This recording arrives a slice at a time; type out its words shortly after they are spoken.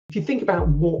If you think about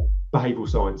what behavioural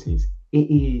science is, it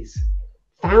is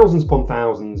thousands upon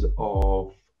thousands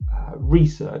of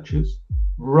researchers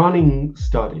running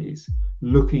studies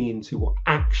looking into what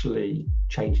actually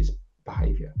changes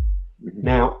behaviour.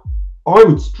 Now, I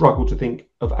would struggle to think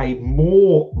of a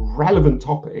more relevant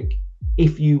topic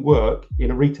if you work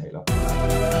in a retailer.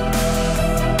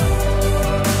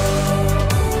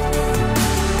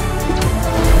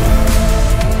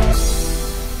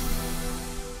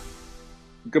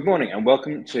 Good morning and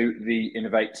welcome to the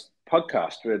Innovate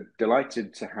Podcast. We're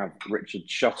delighted to have Richard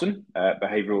Shotton,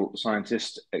 behavioural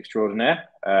scientist extraordinaire,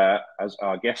 as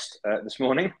our guest this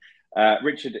morning.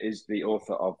 Richard is the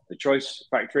author of The Choice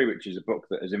Factory, which is a book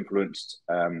that has influenced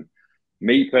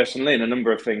me personally and a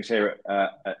number of things here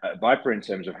at Vypr in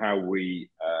terms of how we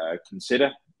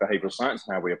consider behavioural science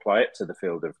and how we apply it to the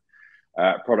field of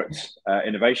product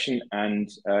innovation. And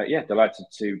delighted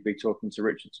to be talking to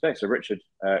Richard today. So Richard,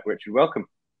 welcome.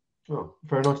 Oh,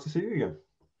 very nice to see you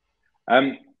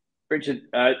again. Richard,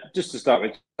 just to start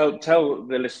with, tell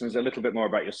the listeners a little bit more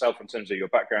about yourself in terms of your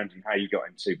background and how you got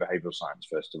into behavioural science,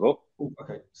 first of all.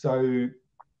 Okay, so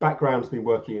background's been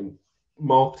working in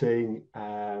marketing,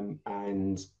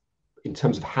 and in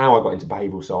terms of how I got into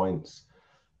behavioural science,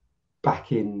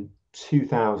 back in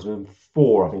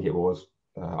 2004, I think it was,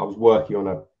 I was working on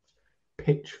a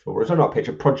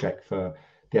project for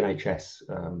the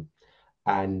NHS,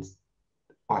 and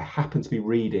I happened to be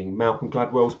reading Malcolm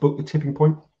Gladwell's book, The Tipping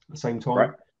Point, at the same time.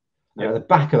 Right. Yep. At the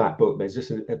back of that book, there's just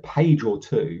a page or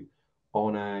two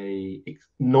on a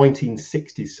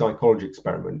 1960s psychology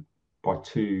experiment by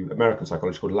two American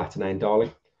psychologists called Latané and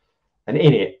Darling. And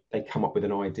in it, they come up with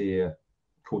an idea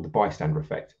called the bystander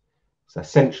effect. So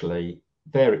essentially,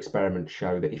 their experiments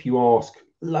show that if you ask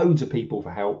loads of people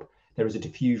for help, there is a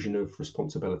diffusion of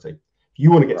responsibility. If you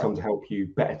want to get someone to help you,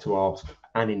 better to ask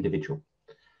an individual.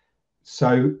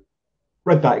 So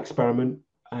read that experiment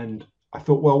and I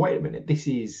thought, well, wait a minute, this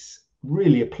is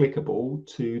really applicable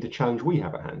to the challenge we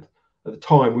have at hand. At the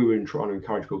time, we were trying to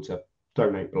encourage people to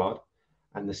donate blood,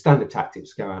 and the standard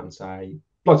tactics go out and say,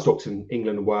 blood stocks in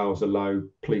England and Wales are low,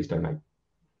 please donate.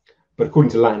 But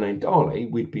according to Latané and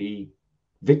Darling, we'd be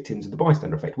victims of the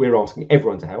bystander effect. We're asking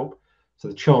everyone to help. So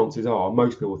the chances are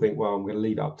most people think, well, I'm going to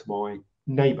leave it up to my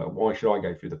neighbour. Why should I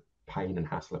go through the pain and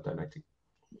hassle of donating?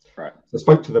 Right. So I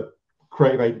spoke to the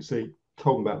creative agency,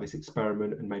 told them about this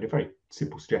experiment and made a very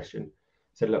simple suggestion.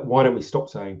 Said, look, why don't we stop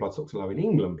saying blood stocks are low in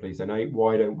England, please donate?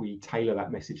 Why don't we tailor that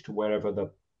message to wherever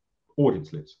the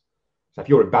audience lives? So if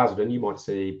you're in Basildon, you might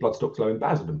see blood stocks low in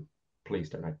Basildon, please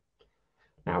donate.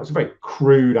 Now, it's a very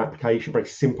crude application, very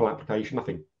simple application,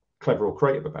 nothing clever or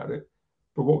creative about it.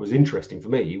 But what was interesting for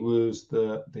me was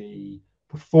the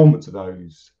performance of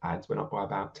those ads went up by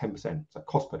about 10%. So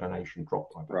cost per donation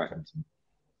dropped by about 10%.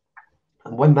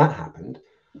 And when that happened,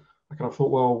 I kind of thought,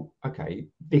 well, okay,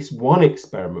 this one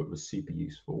experiment was super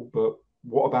useful, but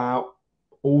what about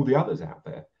all the others out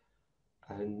there?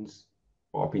 And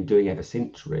what I've been doing ever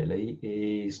since really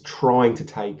is trying to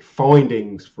take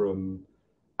findings from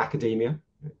academia,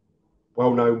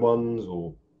 well-known ones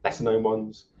or lesser-known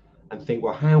ones, and think,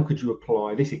 well, how could you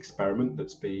apply this experiment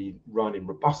that's been run in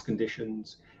robust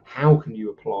conditions? How can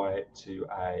you apply it to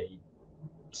a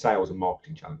sales and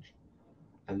marketing challenge?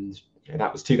 And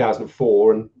that was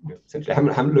 2004, and essentially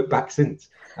I haven't looked back since.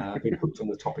 I've been hooked on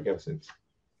the topic ever since.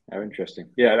 Oh, interesting.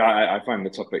 Yeah, I find the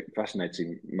topic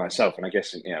fascinating myself, and I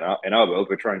guess in our world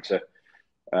we're trying to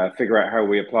figure out how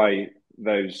we apply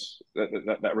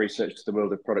that research to the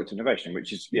world of product innovation,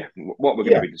 which is what we're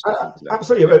going to be discussing today.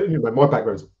 Absolutely. My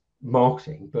background's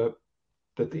marketing, but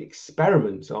the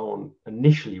experiments aren't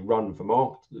initially run for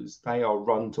marketers. They are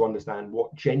run to understand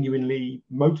what genuinely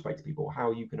motivates people,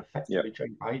 how you can effectively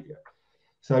change behavior.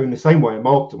 So in the same way a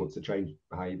marketer wants to change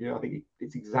behavior, I think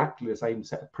it's exactly the same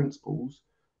set of principles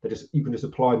that you can just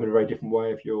apply them in a very different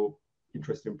way if you're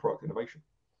interested in product innovation.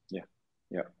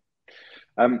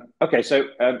 Okay, so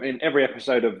in every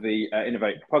episode of the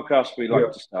Innovate Podcast, we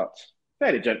like to start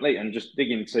fairly gently and just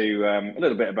dig into a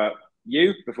little bit about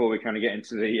you before we kind of get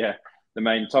into the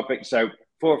main topic. So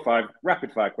 4 or 5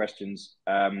 rapid fire questions,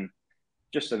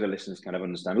 just so the listeners kind of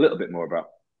understand a little bit more about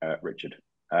Richard.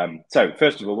 So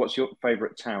first of all, what's your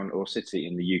favourite town or city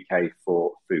in the UK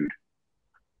for food?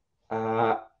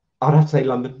 I'd have to say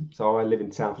London. So I live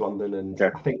in South London, and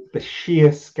I think the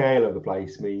sheer scale of the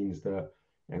place means that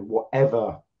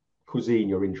whatever cuisine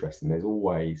you're interested in, there's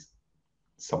always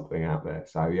something out there.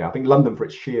 So I think London for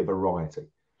its sheer variety.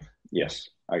 Yes,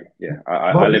 I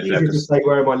live there. To say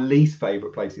where my least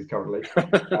favourite place is currently.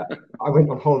 I went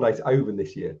on holiday to Oban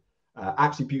this year.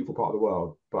 Absolutely beautiful part of the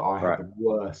world, but I had the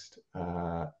worst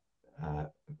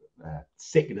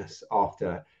sickness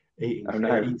after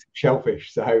eating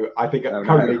shellfish. So I think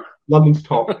currently London's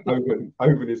top,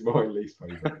 Oban is my least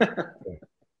favourite.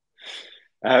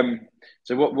 Yeah.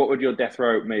 So what would your death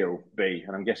row meal be?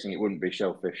 And I'm guessing it wouldn't be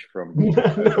shellfish from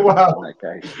well, in that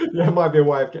case. Yeah, it might be a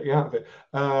way of getting out of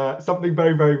it. Something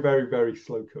very, very, very, very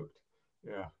slow cooked.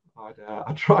 Yeah,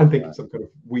 I'd try and think of some kind of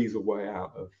weasel way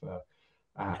out of it.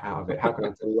 How can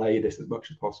I delay this as much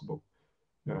as possible?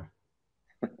 Yeah.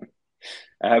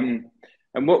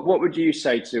 And what would you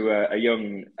say to a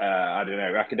young, I don't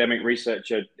know, academic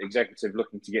researcher, executive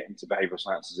looking to get into behavioural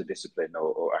science as a discipline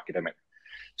or academic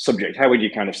subject? How would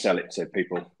you kind of sell it to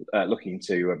people looking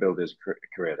to build a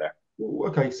career there?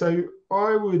 Okay, so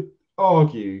I would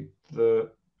argue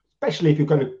that, especially if you're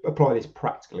going to apply this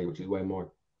practically, which is where my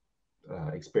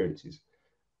experience is,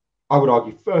 I would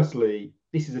argue, firstly,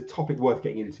 this is a topic worth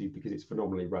getting into because it's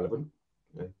phenomenally relevant.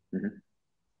 You know? Mm-hmm.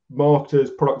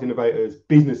 Marketers, product innovators,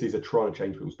 businesses are trying to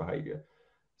change people's behaviour.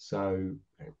 So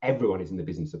everyone is in the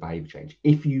business of behaviour change.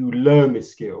 If you learn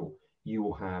this skill, you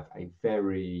will have a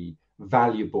very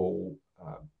valuable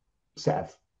set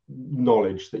of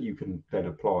knowledge that you can then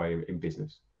apply in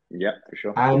business. Yeah, for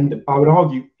sure. And I would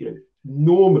argue,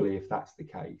 normally if that's the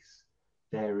case,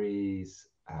 there is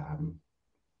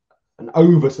an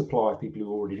oversupply of people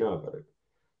who already know about it.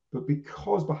 But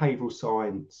because behavioural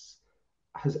science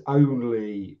has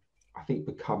only, I think,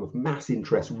 become of mass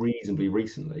interest reasonably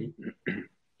recently,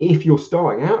 if you're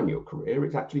starting out in your career,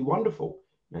 it's actually wonderful.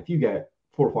 Now, if you get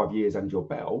 4 or 5 years under your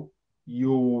belt,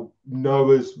 you'll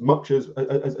know as much as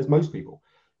most people.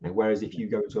 Now, whereas if you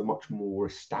go into a much more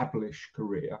established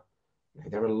career,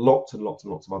 there are lots and lots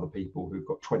and lots of other people who've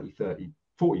got 20, 30,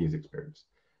 40 years experience.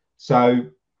 So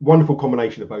wonderful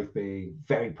combination of both being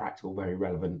very practical, very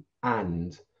relevant,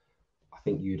 and I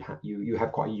think you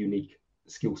have quite a unique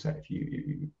skill set if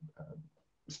you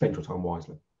spend your time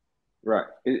wisely. Right.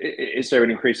 Is there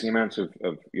an increasing amount of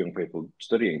young people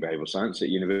studying behavioural science at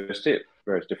university at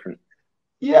various different?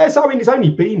 Yes, I mean, it's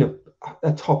only been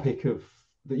a topic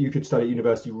that you could study at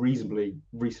university reasonably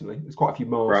recently. There's quite a few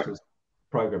master's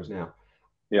programs now.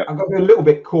 Yeah. I've got to be a little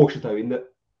bit cautious though, in that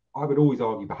I would always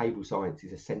argue behavioural science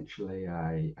is essentially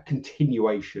a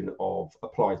continuation of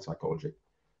applied psychology.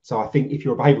 So I think if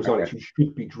you're a behavioural scientist, you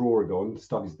should be drawing on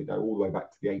studies that go all the way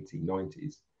back to the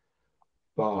 1890s.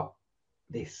 But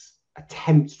this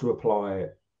attempts to apply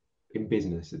it in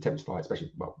business, attempts to apply it,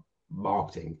 especially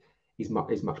marketing, is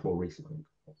much more recent.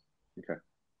 Okay.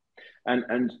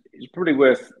 And it's probably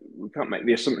worth, we can't make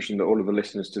the assumption that all of the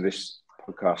listeners to this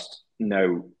podcast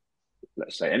know,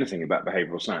 let's say, anything about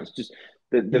behavioural science. Just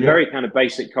the very kind of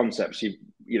basic concepts,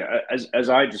 as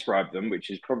I describe them, which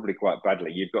is probably quite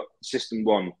badly. You've got system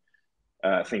 1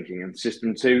 thinking and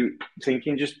system 2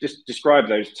 thinking. Just describe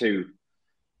those two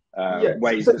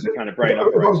ways that the kind of brain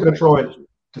operates. If I was going to try and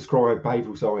describe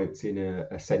behavioural science in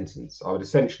a sentence, I would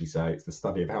essentially say it's the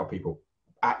study of how people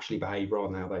actually behave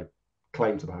rather than how they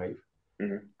claim to behave.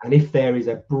 Mm-hmm. And if there is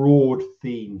a broad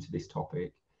theme to this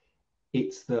topic,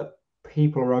 it's that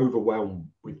people are overwhelmed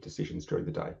with decisions during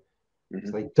the day. Mm-hmm.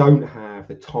 So they don't have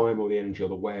the time or the energy or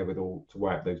the wherewithal to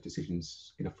weigh up those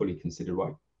decisions in a fully considered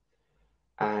way.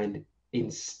 And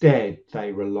instead,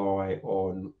 they rely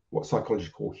on what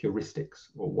psychologists call heuristics,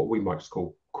 or what we might just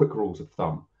call quick rules of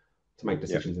thumb, to make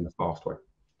decisions in a fast way.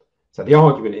 So the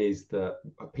argument is that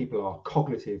people are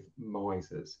cognitive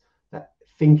misers, that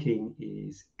thinking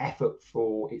is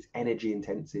effortful, it's energy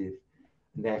intensive,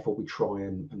 and therefore we try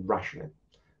and ration it.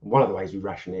 And one of the ways we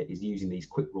ration it is using these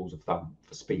quick rules of thumb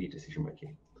for speedy decision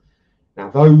making. Now,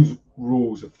 those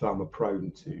rules of thumb are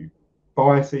prone to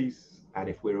biases, and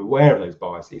if we're aware of those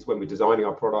biases when we're designing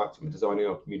our products and we're designing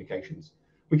our communications,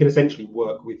 we can essentially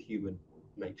work with human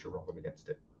nature rather than against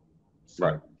it. So,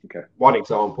 right. Okay. One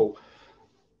example,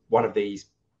 one of these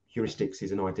heuristics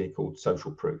is an idea called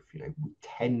social proof. We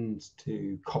tend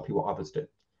to copy what others do.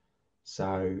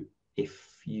 So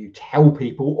if you tell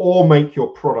people or make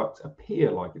your product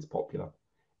appear like it's popular,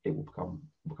 it will become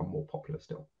more popular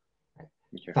still.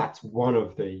 Okay. That's one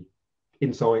of the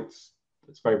insights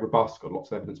that's very robust, got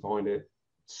lots of evidence behind it.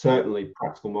 Certainly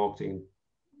practical marketing,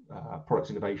 product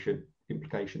innovation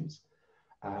implications.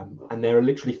 And there are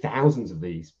literally thousands of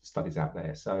these studies out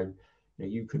there. So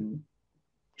you can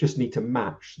just need to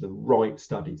match the right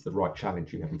studies, the right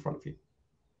challenge you have in front of you.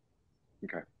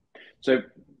 Okay. So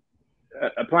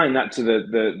applying that to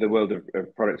the world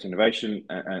of product innovation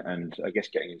and I guess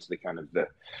getting into the kind of the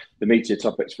meatier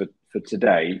topics for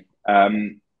today,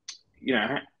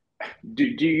 do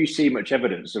you see much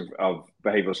evidence of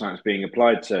behavioural science being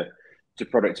applied to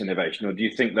product innovation, or do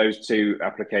you think those two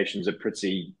applications are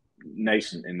pretty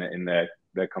nascent in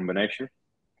their combination?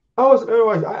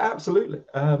 Oh, absolutely.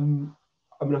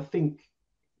 I mean, I think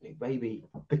maybe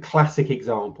the classic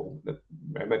example that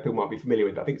people might be familiar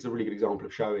with, I think it's a really good example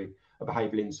of showing a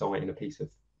behavioural insight in a piece of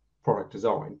product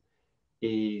design,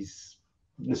 is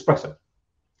Nespresso.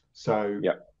 So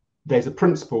there's a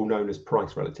principle known as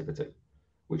price relativity,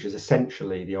 which is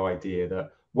essentially the idea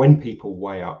that when people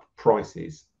weigh up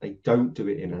prices, they don't do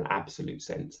it in an absolute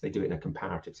sense, they do it in a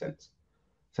comparative sense.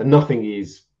 So nothing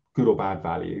is good or bad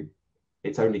value.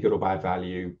 It's only good or bad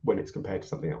value when it's compared to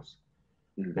something else.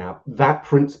 Now, that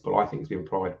principle, I think, has been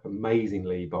applied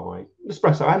amazingly by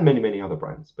Nespresso and many, many other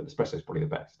brands, but Nespresso is probably the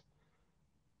best.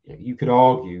 You could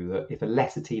argue that if a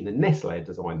lesser team than Nestle had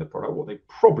designed the product, what they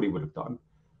probably would have done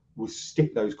was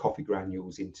stick those coffee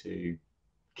granules into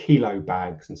kilo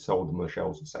bags and sold them on the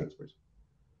shelves of Sainsbury's.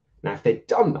 Now, if they'd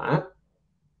done that,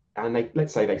 and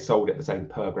let's say they sold it at the same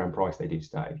per gram price they do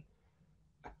today,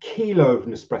 a kilo of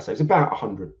Nespresso is about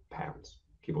 £100,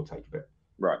 give or take a bit.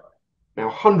 Right. Now,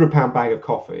 a £100 bag of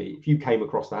coffee, if you came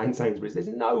across that in Sainsbury's, there's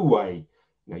no way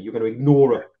you're going to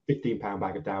ignore a £15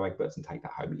 bag of Dow Egberts and take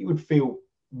that home. You would feel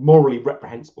morally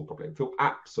reprehensible, probably. It would feel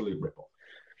absolute rip-off.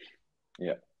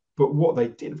 Yeah. But what they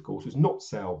did, of course, was not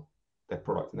sell their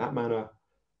product in that manner.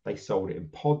 They sold it in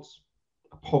pods.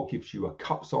 A pod gives you a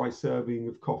cup-size serving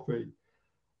of coffee.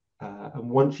 And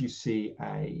once you see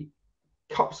a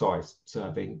cup-size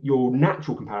serving, your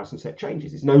natural comparison set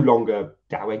changes. It's no longer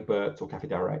Dow Egberts or Cafe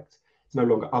Direct. It's no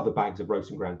longer other bags of roast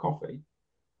and ground coffee.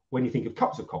 When you think of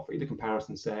cups of coffee, the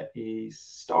comparison set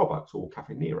is Starbucks or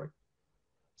Cafe Nero.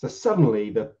 So suddenly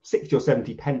the 60 or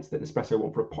 70 pence that Nespresso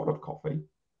want for a pot of coffee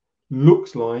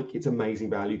looks like it's amazing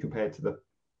value compared to the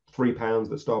 £3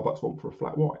 that Starbucks want for a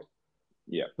flat white.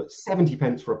 Yeah. But 70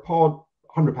 pence for a pod,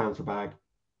 £100 for a bag,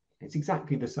 it's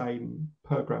exactly the same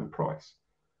per gram price.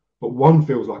 But one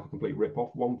feels like a complete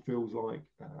rip-off, one feels like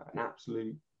an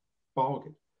absolute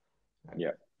bargain.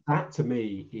 Yeah. That to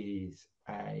me is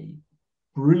a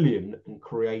brilliant and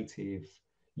creative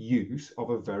use of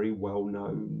a very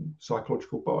well-known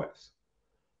psychological bias.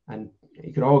 And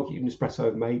you could argue Nespresso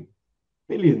have made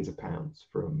billions of pounds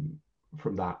from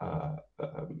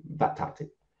that tactic.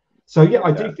 So yeah,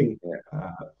 I do think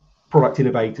product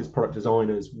innovators, product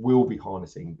designers will be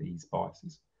harnessing these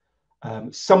biases.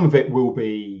 Some of it will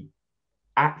be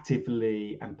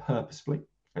actively and purposefully.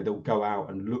 And they'll go out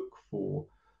and look for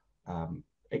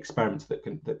experiments that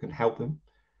can help them.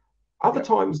 Other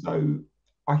times, though,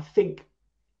 I think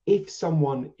if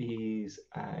someone is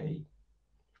a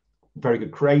very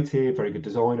good creative, very good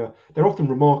designer, they're often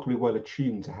remarkably well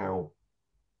attuned to how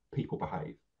people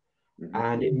behave. Mm-hmm.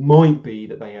 And it might be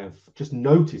that they have just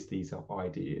noticed these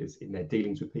ideas in their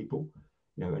dealings with people,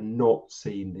 and not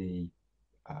seen the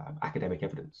academic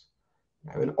evidence.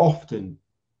 And often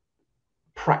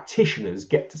practitioners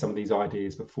get to some of these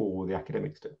ideas before the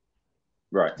academics do.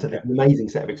 Right. So there's an amazing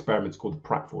set of experiments called the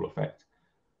pratfall effect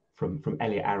from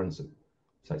Elliot Aronson.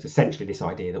 So it's essentially this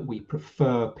idea that we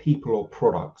prefer people or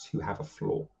products who have a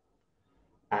flaw.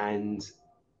 And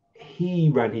he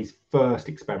ran his first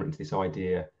experiment to this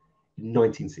idea in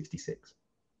 1966.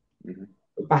 Mm-hmm.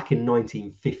 But back in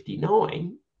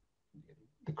 1959,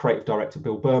 the creative director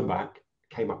Bill Bernbach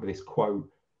came up with this quote: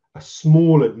 "A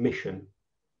small admission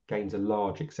gains a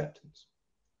large acceptance."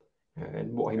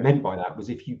 And what he meant by that was,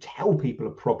 if you tell people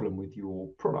a problem with your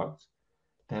product,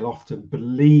 they'll often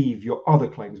believe your other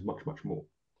claims much, much more.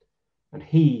 And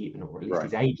he, or at least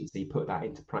his agency, put that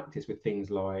into practice with things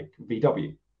like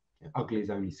VW, ugly is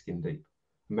only skin deep,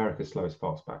 America's slowest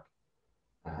fastback,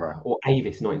 or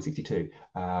Avis 1962,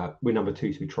 we're number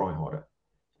two, so we try harder.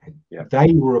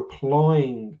 They were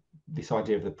applying this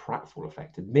idea of the pratfall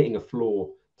effect, admitting a flaw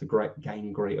to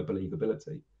gain greater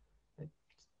believability,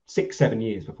 6-7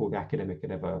 years before the academic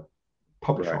had ever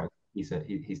published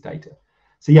his data.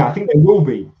 So yeah, I think there will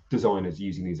be designers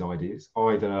using these ideas,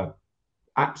 either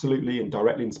absolutely and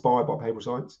directly inspired by behavioural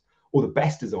science, or the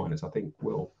best designers, I think,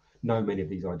 will know many of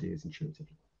these ideas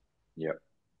intuitively. Yeah.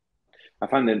 I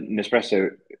find the Nespresso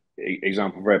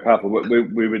example very powerful.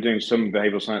 We were doing some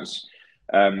behavioural science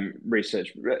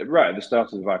research right at the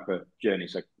start of the Vypr journey,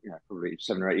 so probably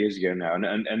 7 or 8 years ago now.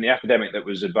 And the academic that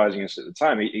was advising us at the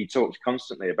time, he talked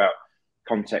constantly about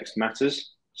context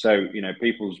matters. So,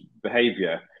 people's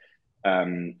behaviour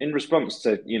in response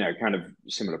to, kind of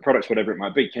similar products, whatever it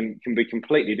might be, can be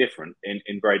completely different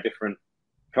in very different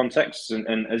contexts.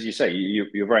 And as you say,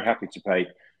 you're very happy to pay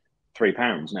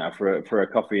 £3 now for a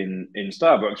coffee in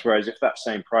Starbucks, whereas if that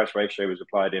same price ratio was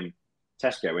applied in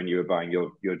Tesco when you were buying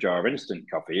your jar of instant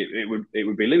coffee, it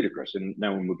would be ludicrous, and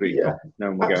no one would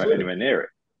go anywhere near it.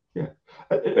 Yeah.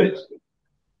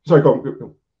 Sorry, go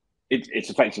on. It's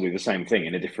effectively the same thing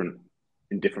in a different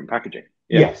in different packaging.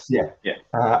 Yes, yeah.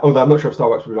 Although I'm not sure if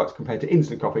Starbucks would like to compare to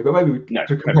instant coffee, but maybe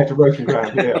to compare to roast and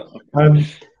ground.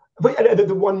 But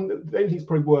the only thing that's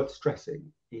probably worth stressing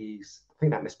is, I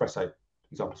think that Nespresso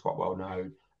example is quite well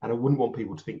known, and I wouldn't want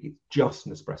people to think it's just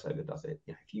Nespresso that does it.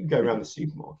 If you go around the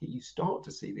supermarket, you start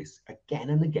to see this again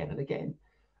and again and again.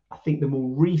 I think the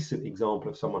more recent example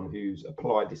of someone who's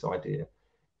applied this idea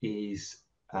is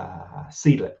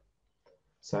Seedlip.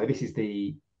 So this is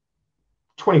the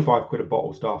 25 quid a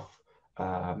bottle stuff,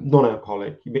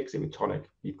 non-alcoholic. You mix it with tonic,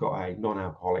 you've got a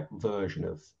non-alcoholic version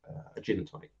of a gin and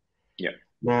tonic.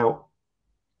 Now,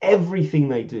 everything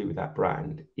they do with that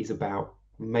brand is about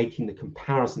making the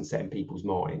comparison set in people's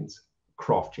minds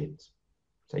craft gins.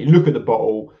 So you look at the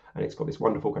bottle and it's got this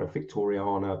wonderful kind of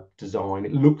Victoriana design.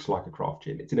 It looks like a craft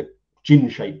gin. It's in a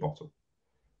gin-shaped bottle.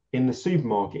 In the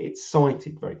supermarket, it's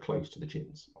cited very close to the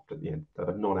gins, often at the end of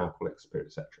a non-alcoholic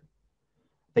spirit section.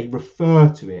 They refer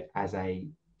to it as a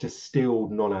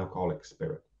distilled non-alcoholic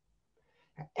spirit.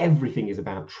 Everything is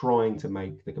about trying to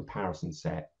make the comparison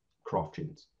set craft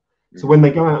gins. So when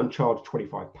they go out and charge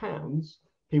 £25,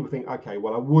 people think, okay,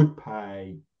 well, I would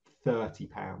pay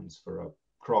 £30 for a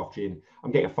craft gin.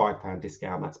 I'm getting a £5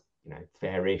 discount. That's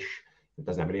fairish. It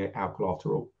doesn't have any alcohol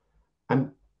after all.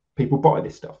 And people buy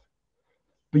this stuff.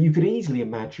 But you could easily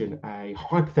imagine a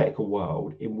hypothetical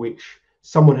world in which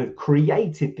someone had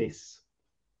created this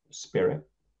spirit,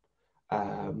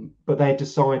 but they had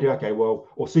decided, okay, well,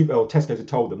 or Tesco's had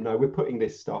told them, no, we're putting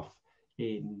this stuff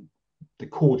in the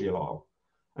cordial aisle,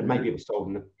 and maybe it was sold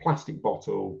in a plastic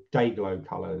bottle, day glow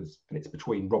colours, and it's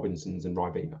between Robinsons and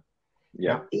Ribena.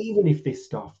 Now, even if this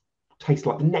stuff tastes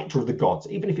like the nectar of the gods,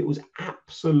 even if it was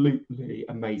absolutely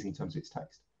amazing in terms of its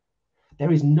taste,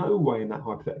 there is no way in that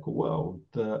hypothetical world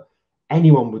that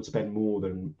anyone would spend more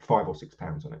than £5 or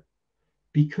 £6 on it,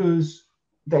 because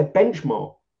their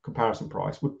benchmark comparison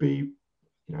price would be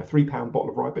a £3 bottle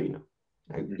of Ribena.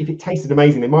 If it tasted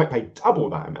amazing, they might pay double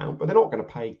that amount, but they're not going to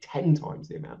pay 10 times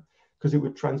the amount because it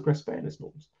would transgress fairness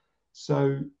norms.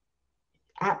 So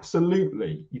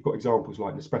absolutely, you've got examples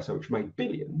like Nespresso, which made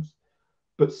billions,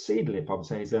 but Seedlip, I would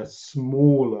say, is a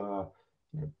smaller,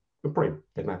 probably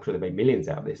I'm sure they made millions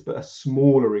out of this, but a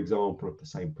smaller example of the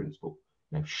same principle.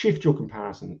 Shift your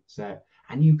comparison set,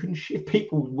 and you can shift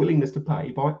people's willingness to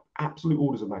pay by absolute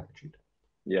orders of magnitude.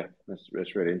 Yeah,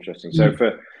 that's really interesting. So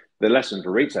for the lesson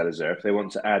for retailers there, if they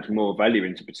want to add more value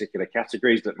into particular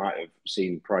categories that might have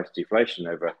seen price deflation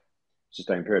over a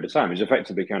sustained period of time, is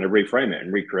effectively kind of reframe it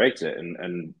and recreate it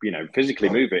and physically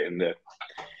move it in the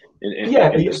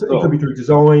it could be through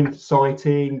design,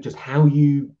 citing, just how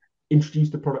you introduce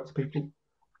the product to people.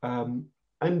 And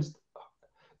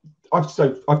I've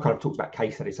kind of talked about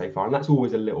case studies so far, and that's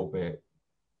always a little bit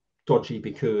dodgy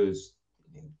because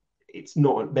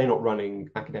they're not running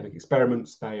academic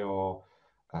experiments. They are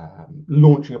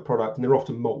launching a product, and there are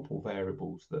often multiple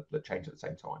variables that change at the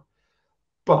same time.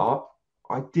 But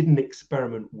I did an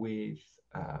experiment with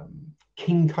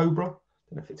King Cobra. I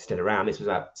don't know if it's still around. This was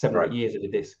about 7 or 8 years I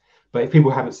did this. But if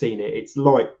people haven't seen it, it's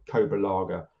like Cobra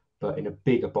Lager, but in a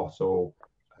bigger bottle.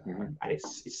 And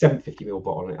it's 750ml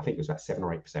bottle, and I think it was about 7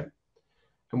 or 8%.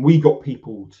 And we got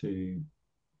people to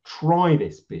try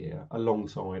this beer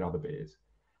alongside other beers.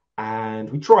 And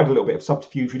we tried a little bit of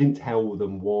subterfuge. We didn't tell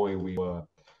them why we were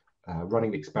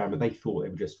running the experiment. They thought they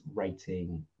were just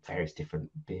rating various different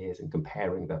beers and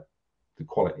comparing the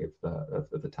quality of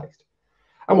the taste.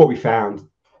 And what we found,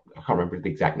 I can't remember the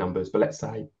exact numbers, but let's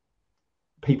say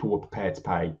people were prepared to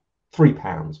pay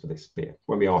 £3 for this beer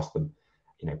when we asked them,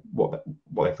 what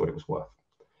they thought it was worth.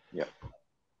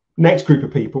 Next group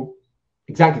of people,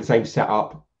 exactly the same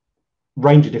setup,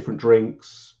 range of different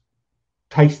drinks,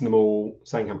 tasting them all,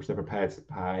 saying how much they're prepared to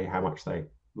pay, how much they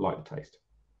like the taste.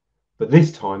 But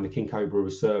this time, the King Cobra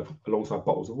was served alongside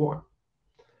bottles of wine.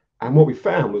 And what we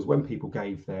found was when people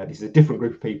gave this is a different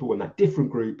group of people, when that different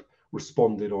group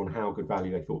responded on how good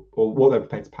value they thought, or what they were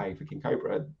prepared to pay for King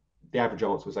Cobra, the average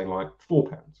answer was saying like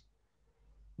 £4.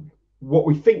 What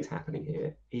we think is happening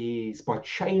here is by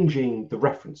changing the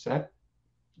reference set,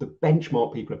 the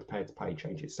benchmark people are prepared to pay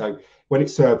changes. So when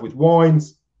it's served with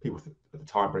wines, people at the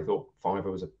time probably thought £5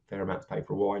 was a fair amount to pay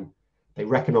for a wine. They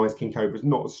recognise King Cobra is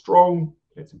not as strong.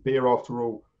 It's a beer after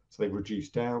all, so they reduce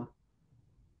down.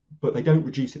 But they don't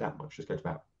reduce it that much, just goes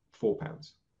about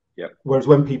 £4. Whereas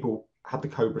when people had the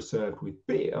Cobra served with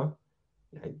beer,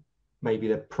 maybe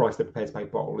the price they're prepared to pay a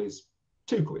bottle is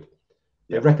 £2.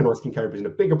 They recognise King Cobra is in a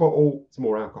bigger bottle, it's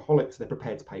more alcoholic, so they're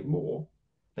prepared to pay more.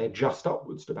 They adjust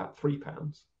upwards to about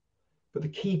 £3. But the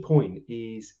key point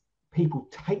is people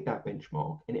take that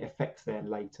benchmark and it affects their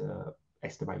later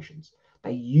estimations.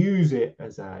 They use it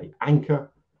as an anchor.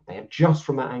 They adjust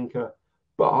from that anchor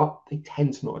but they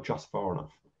tend to not adjust far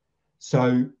enough.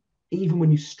 So even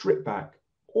when you strip back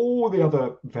all the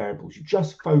other variables, you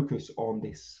just focus on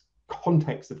this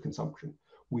context of consumption,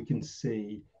 we can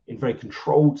see in very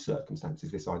controlled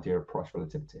circumstances this idea of price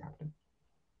relativity happening.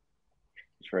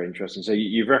 It's very interesting. So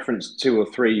you've referenced 2 or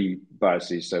 3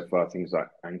 biases so far, things like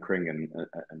anchoring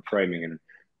and framing and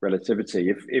relativity.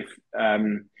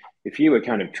 If you were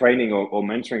kind of training or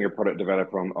mentoring a product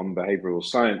developer on behavioural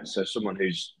science, so someone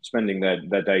who's spending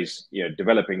their days,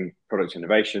 developing product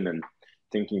innovation and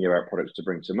thinking about products to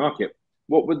bring to market,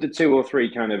 what would the 2 or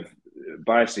 3 kind of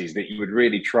biases that you would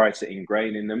really try to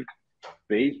ingrain in them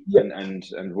be,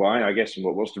 and why, I guess, and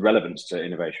what's the relevance to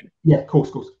innovation? Yeah, of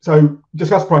course. So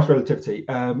discuss price relativity.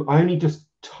 I only just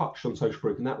touched on social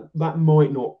proof, and that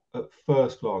might not at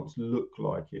first glance look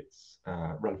like it's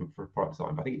relevant for product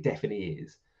design, but I think it definitely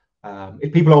is.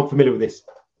 If people aren't familiar with this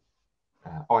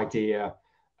idea,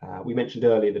 we mentioned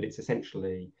earlier that it's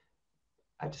essentially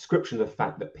a description of the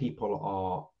fact that people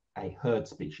are a herd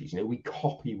species. We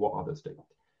copy what others do.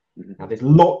 Mm-hmm. Now, there's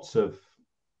lots of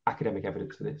academic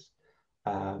evidence for this.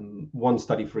 One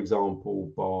study, for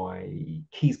example, by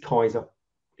Kees Kaiser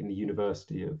in the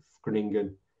University of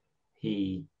Groningen,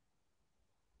 he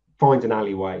finds an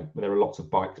alleyway where there are lots of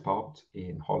bikes parked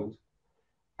in Holland,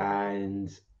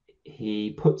 and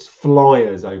he puts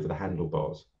flyers over the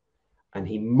handlebars, and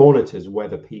he monitors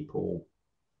whether people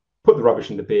put the rubbish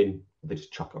in the bin or they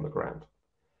just chuck it on the ground.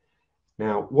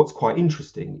 Now, what's quite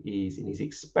interesting is in his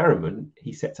experiment,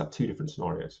 he sets up 2 different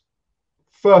scenarios.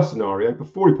 First scenario,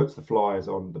 before he puts the flyers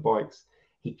on the bikes,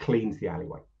 he cleans the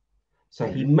alleyway. So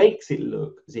he makes it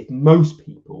look as if most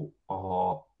people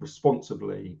are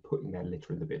responsibly putting their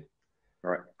litter in the bin.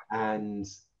 Right. And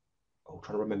I'm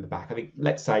trying to remember back. I think,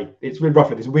 let's say it's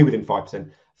roughly, this will be within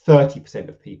 5%. 30%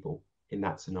 of people in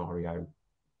that scenario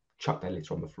chuck their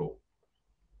litter on the floor.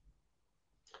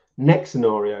 Next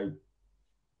scenario,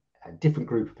 a different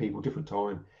group of people, different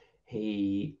time.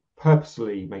 He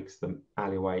purposely makes the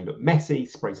alleyway look messy,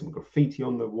 sprays some graffiti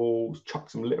on the walls,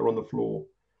 chucks some litter on the floor.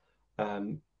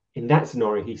 In that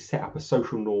scenario, he set up a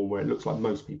social norm where it looks like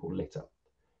most people litter.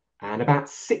 And about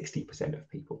 60% of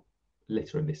people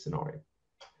litter in this scenario.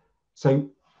 So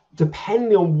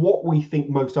depending on what we think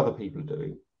most other people are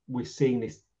doing, we're seeing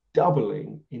this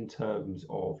doubling in terms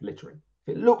of littering.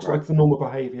 If it looks like the normal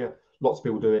behaviour, lots of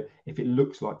people do it. If it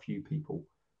looks like few people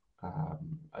are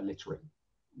littering,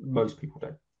 most people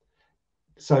don't.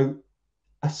 So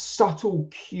a subtle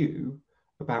cue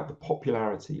about the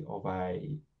popularity of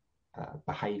a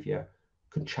behaviour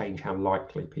can change how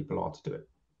likely people are to do it.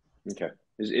 Okay.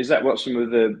 Is that what some of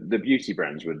the beauty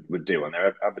brands would do on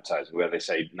their advertising, where they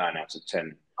say 9 out of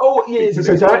 10? Oh, yeah.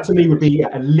 So that to me would be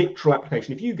a literal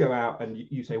application. If you go out and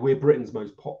you say, we're Britain's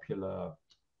most popular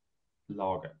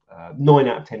lager, 9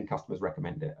 out of 10 customers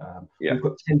recommend it. We've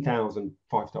got 10,000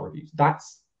 5-star reviews.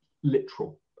 That's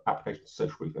literal application to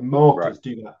social proof. And marketers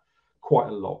do that quite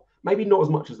a lot. Maybe not as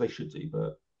much as they should do,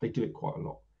 but they do it quite a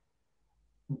lot.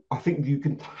 I think you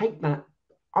can take that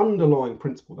underlying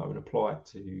principle, though, and apply it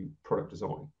to product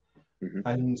design.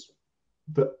 And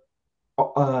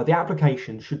the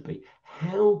application should be,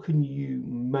 how can you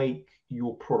make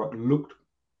your product look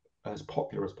as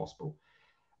popular as possible?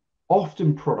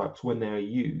 Often products, when they're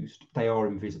used, they are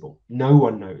invisible. No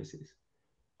one notices.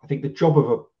 I think the job of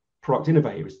a product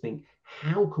innovator is to think,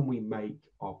 how can we make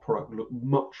our product look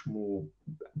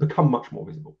become much more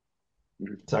visible?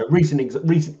 So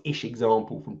recent-ish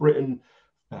example from Britain,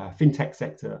 fintech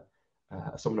sector,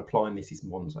 someone applying this is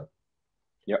Monzo.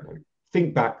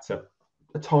 Think back to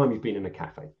a time you've been in a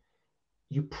cafe.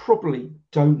 You probably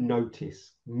don't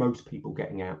notice most people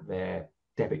getting out their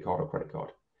debit card or credit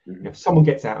card. If someone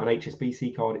gets out an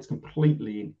HSBC card, it's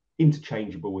completely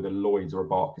interchangeable with a Lloyd's or a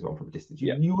Barclays one from a distance.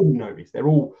 You wouldn't notice. They're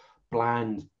all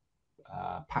bland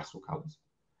pastel colours.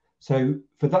 So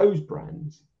for those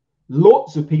brands,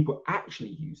 lots of people actually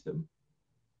use them,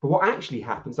 but what actually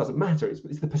happens doesn't matter.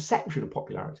 It's the perception of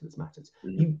popularity that matters.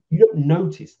 You don't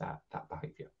notice that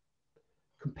behaviour.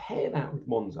 Compare that with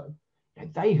Monzo.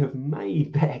 They have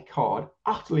made their card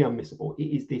utterly unmissable.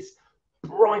 It is this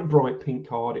bright pink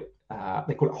card.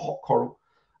 They call it hot coral.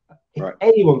 If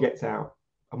anyone gets out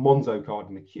a Monzo card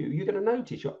in the queue, you're going to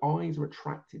notice your eyes are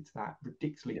attracted to that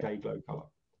ridiculously day glow colour.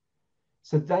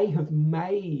 So they have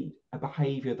made a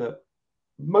behaviour that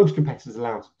most competitors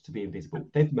allow to be invisible.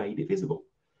 They've made it visible.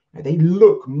 Now, they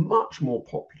look much more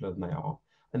popular than they are,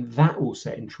 and that will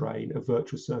set in train a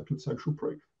virtuous circle of social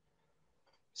proof.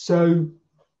 So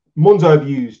Monzo have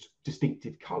used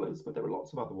distinctive colours, but there are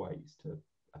lots of other ways to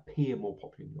appear more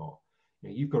popular than you are.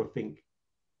 You've got to think,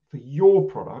 for your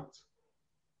product,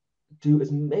 do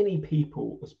as many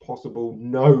people as possible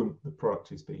know the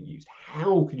product is being used?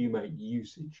 How can you make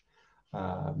usage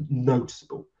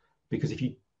noticeable? Because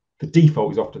the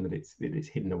default is often that it's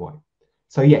hidden away.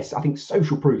 So yes, I think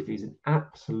social proof is an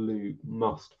absolute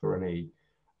must for any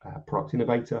product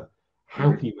innovator.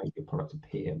 How can you make your product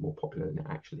appear more popular than it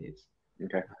actually is?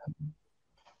 Okay.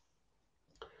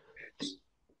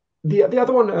 The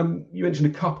other one, you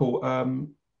mentioned a couple.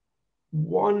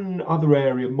 One other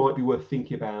area might be worth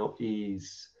thinking about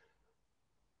is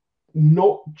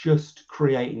not just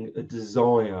creating a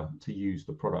desire to use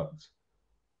the product,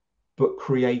 but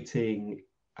creating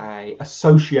a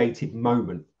associated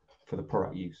moment for the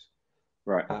product use.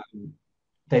 Right.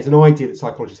 There's an idea that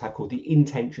psychologists have called the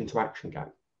intention to action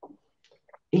gap.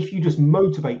 If you just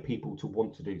motivate people to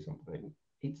want to do something,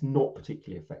 it's not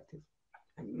particularly effective.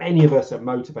 And many of us are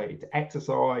motivated to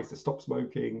exercise, to stop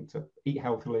smoking, to eat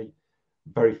healthily.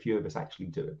 Very few of us actually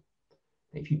do it.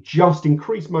 If you just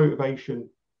increase motivation,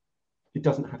 it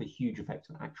doesn't have a huge effect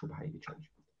on actual behavior change.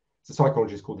 So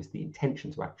psychologists call this the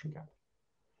intention to action gap.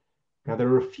 Now, there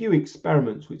are a few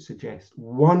experiments which suggest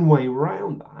one way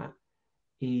around that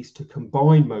is to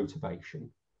combine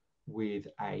motivation with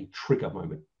a trigger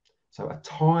moment. So a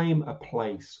time, a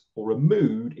place, or a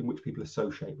mood in which people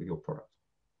associate with your product.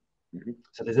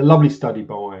 So there's a lovely study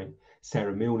by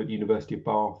Sarah Milne at the University of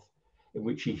Bath in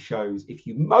which she shows if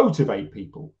you motivate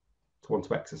people to want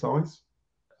to exercise,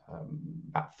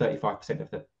 about 35% of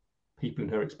the people in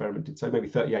her experiment did so, maybe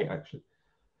 38 actually.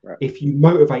 Right. If you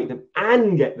motivate them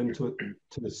and get them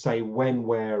to say when,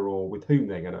 where, or with whom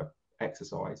they're going to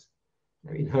exercise,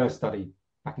 in her study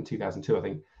back in 2002, I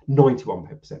think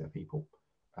 91% of people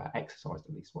exercised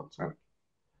at least once a week.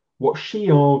 What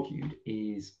she argued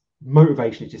is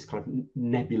motivation is just kind of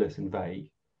nebulous and vague.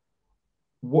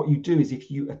 What you do is if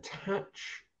you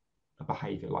attach a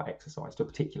behavior like exercise to a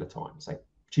particular time, say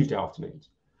Tuesday afternoons,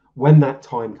 when that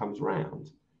time comes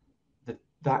round,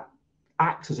 that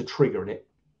acts as a trigger and it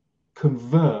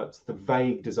converts the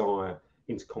vague desire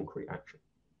into concrete action.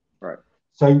 Right.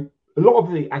 So a lot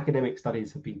of the academic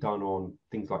studies have been done on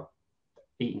things like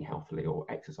eating healthily or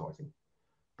exercising,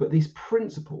 but this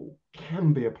principle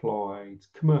can be applied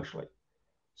commercially.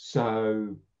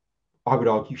 So I would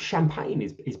argue champagne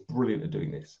is brilliant at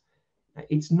doing this.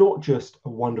 It's not just a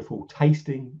wonderful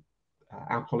tasting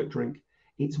alcoholic drink.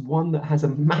 It's one that has a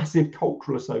massive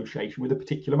cultural association with a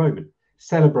particular moment.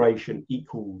 Celebration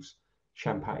equals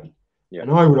champagne. Yeah.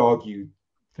 And I would argue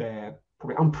their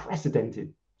probably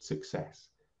unprecedented success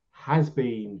has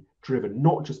been driven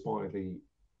not just by the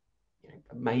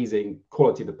amazing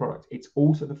quality of the product, it's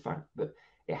also the fact that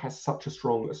it has such a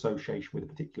strong association with a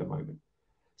particular moment.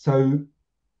 So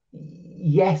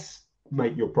yes,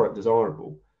 make your product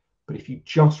desirable, but if you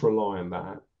just rely on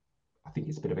that, I think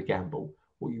it's a bit of a gamble.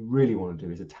 What you really want to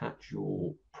do is attach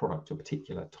your product to a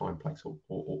particular time, place,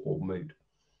 or mood.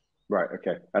 Right.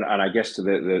 Okay. And I guess to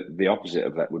the opposite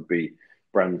of that would be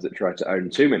brands that try to own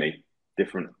too many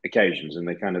different occasions, and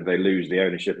they lose the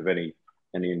ownership of any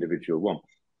individual one.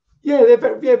 Yeah,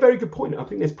 very good point. I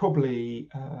think there's probably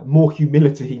more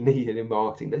humility needed in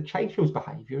marketing. That change people's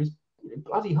behaviour is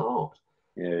bloody hard.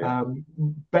 Yeah.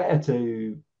 Better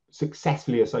to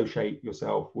successfully associate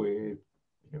yourself with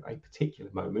a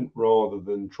particular moment rather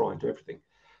than try and do everything.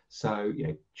 So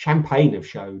champagne have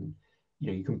shown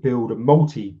you can build a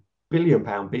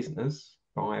multi-billion-pound business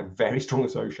by a very strong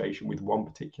association with one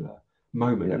particular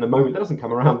moment, and a moment that doesn't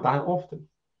come around that often.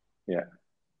 Yeah.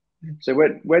 So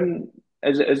when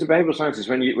as a behavioural scientist,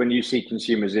 when you see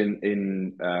consumers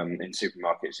in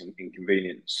supermarkets, in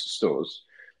convenience stores,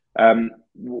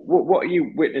 what are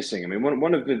you witnessing? I mean,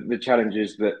 one of the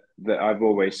challenges that I've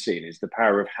always seen is the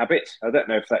power of habit. I don't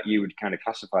know if that you would kind of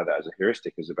classify that as a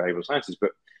heuristic as a behavioural scientist,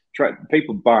 but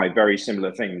people buy very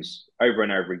similar things over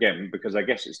and over again because I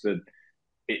guess it's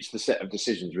the set of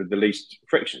decisions with the least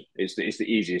friction. It's the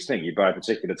easiest thing. You buy a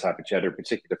particular type of cheddar, a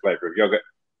particular flavour of yogurt,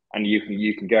 and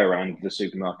you can go around the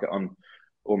supermarket on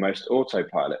almost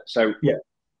autopilot. So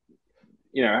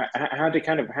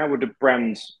how would a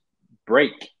brand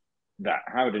break that?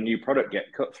 How would a new product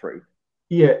get cut through?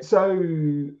 Yeah, so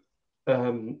you're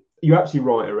absolutely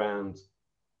right around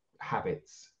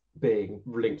habits being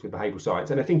linked with behavioural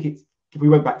science, and I think if we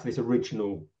went back to this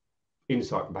original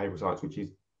insight from behavioural science, which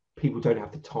is people don't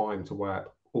have the time to weigh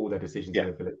up all their decisions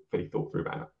and they're fully thought through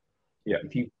about it. Yeah.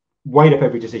 If you weighed up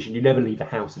every decision, you never leave the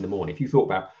house in the morning. If you thought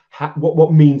about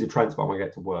what means of transport am I going to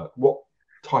get to work, what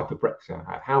type of breakfast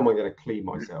I have, how am I going to clean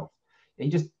myself, and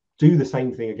you just do the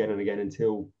same thing again and again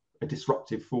until a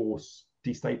disruptive force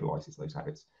destabilizes those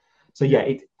habits. So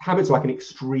habits are like an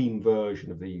extreme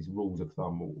version of these rules of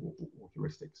thumb or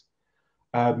heuristics.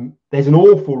 There's an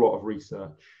awful lot of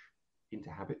research into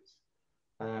habits.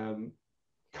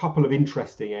 Couple of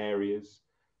interesting areas.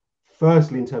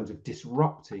 Firstly, in terms of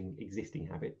disrupting existing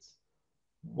habits,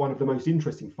 one of the most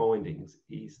interesting findings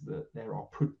is that there are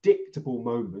predictable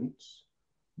moments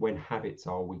when habits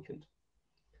are weakened.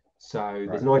 So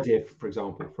there's an idea, for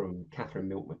example, from Catherine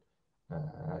Milkman,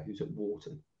 who's at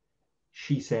Wharton.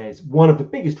 She says one of the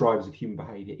biggest drivers of human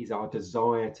behavior is our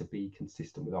desire to be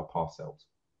consistent with our past selves.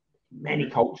 Many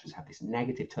cultures have this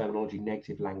negative terminology,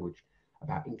 negative language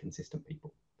about inconsistent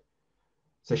people.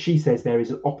 So she says there is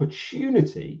an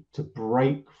opportunity to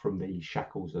break from the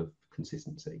shackles of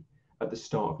consistency at the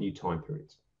start of new time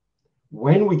periods.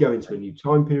 When we go into a new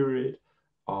time period,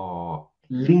 our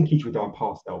linkage with our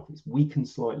past self is weakened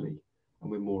slightly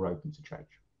and we're more open to change.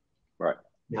 Right.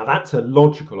 Now, that's a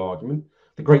logical argument.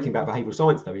 The great thing about behavioural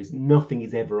science, though, is nothing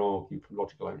is ever argued from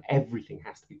logic alone. Everything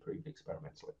has to be proved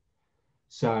experimentally.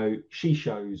 So she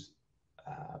shows,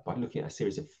 by looking at a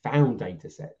series of found data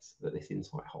sets, that this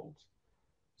insight holds.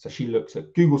 So she looks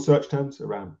at Google search terms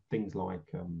around things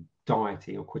like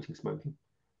dieting or quitting smoking,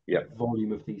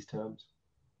 volume of these terms.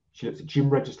 She looks at gym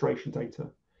registration data.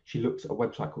 She looks at a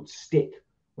website called Stick,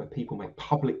 where people make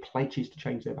public pledges to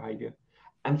change their behaviour.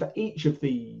 And for each of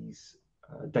these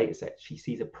data sets, she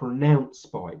sees a pronounced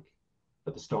spike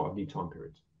at the start of new time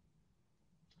periods.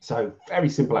 So very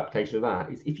simple application of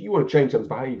that is if you want to change someone's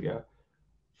behaviour,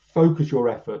 focus your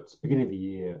efforts beginning of the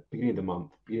year, beginning of the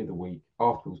month, beginning of the week,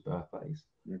 after people's birthdays,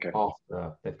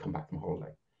 after they've come back from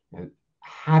holiday. Now,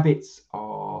 habits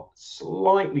are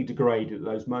slightly degraded at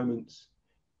those moments.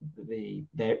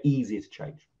 They're easier to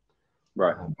change.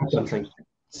 Right. I've done something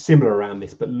similar around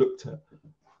this, but looked at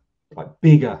like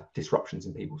bigger disruptions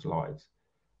in people's lives.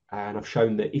 And I've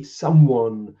shown that if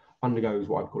someone undergoes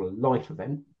what I'd call a life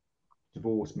event,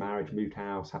 divorce, marriage, moved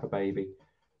house, have a baby,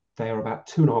 they are about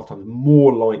 2.5 times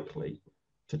more likely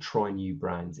to try new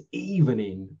brands, even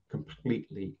in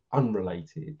completely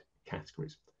unrelated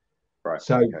categories. Right.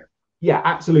 So, yeah,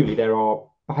 absolutely. There are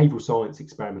behavioural science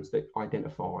experiments that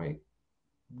identify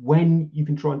when you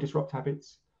can try and disrupt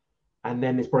habits. And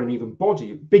then there's probably an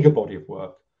even bigger body of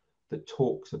work that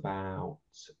talks about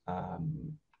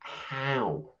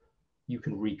how you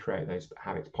can recreate those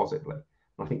habits positively.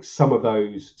 And I think some of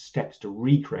those steps to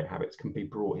recreate habits can be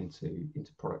brought into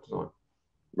product design.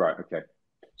 Right. Okay.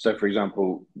 So, for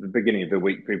example, the beginning of the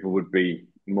week, people would be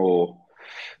more,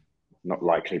 not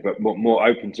likely, but more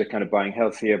open to kind of buying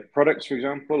healthier products, for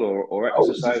example, or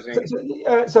exercising.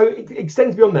 So it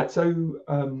extends beyond that. So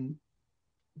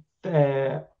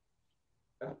there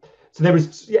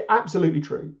is absolutely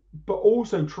true, but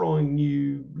also trying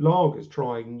new lagers,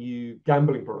 trying new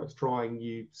gambling products, trying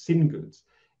new sin goods.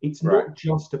 It's not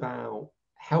just about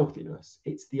healthiness.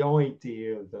 It's the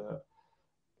idea that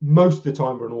most of the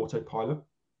time we're on autopilot.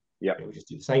 Yeah, we just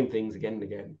do the same things again and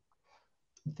again.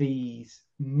 These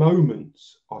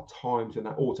moments are times when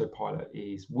that autopilot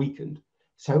is weakened.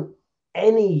 So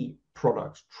any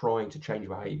product trying to change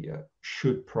behavior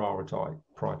should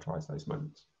prioritize those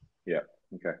moments. Yeah.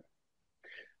 Okay.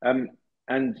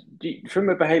 And from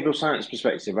a behavioural science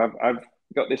perspective, I've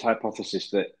got this hypothesis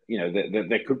that that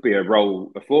there could be a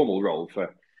formal role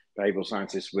for behavioural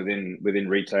scientists within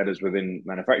retailers, within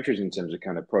manufacturers in terms of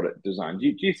kind of product design.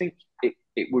 Do you think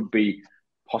it would be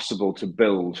possible to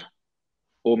build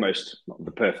almost not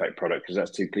the perfect product, because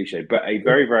that's too cliche, but a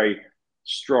very, very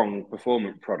strong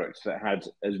performant product that had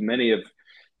as many of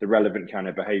the relevant kind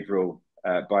of behavioural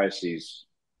biases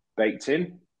baked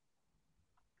in?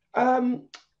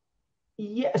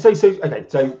 Yeah. So okay.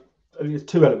 So there's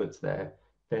two elements there.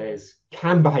 There's,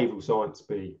 can behavioural science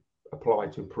be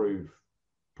applied to improve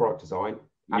product design?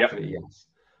 Absolutely, yes.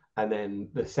 And then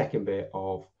the second bit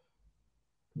of,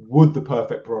 would the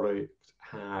perfect product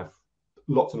have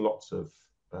lots and lots of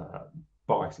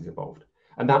biases involved?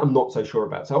 And that I'm not so sure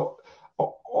about. So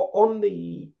on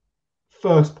the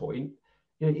first point,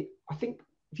 I think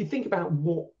if you think about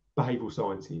what behavioural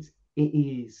science is, it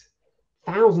is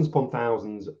thousands upon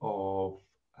thousands of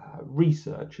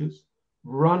researchers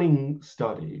running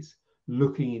studies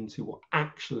looking into what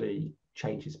actually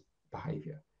changes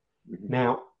behaviour. Mm-hmm.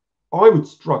 Now, I would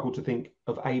struggle to think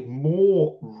of a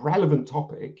more relevant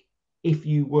topic if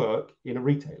you work in a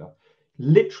retailer.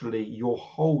 Literally, your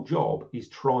whole job is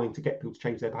trying to get people to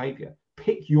change their behaviour.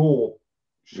 Pick your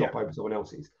shop over someone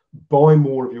else's, buy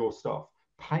more of your stuff,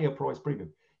 pay a price premium.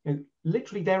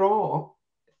 Literally, there are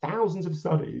thousands of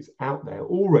studies out there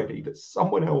already that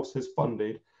someone else has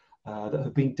funded, that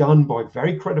have been done by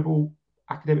very credible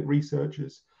academic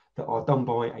researchers, that are done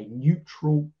by a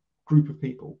neutral group of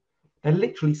people. They're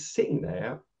literally sitting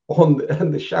there on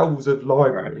the shelves of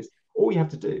libraries. All you have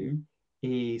to do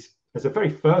is, as a very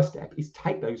first step, is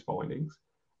take those findings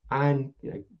and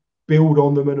build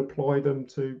on them and apply them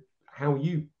to how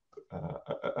you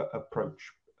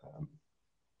approach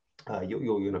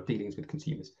your dealings with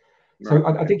consumers. So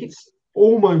I think it's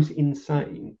almost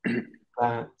insane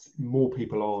that more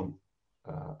people aren't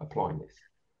applying this.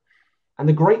 And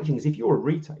the great thing is, if you're a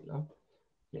retailer,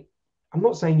 I'm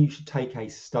not saying you should take a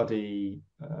study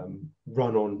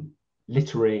run on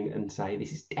littering and say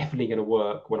this is definitely going to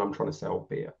work when I'm trying to sell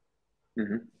beer.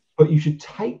 But you should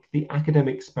take the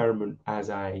academic experiment as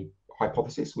a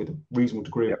hypothesis with a reasonable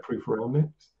degree of proof around it,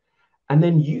 and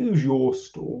then use your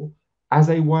store as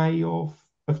a way of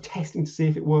testing to see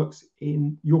if it works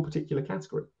in your particular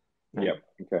category.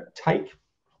 Take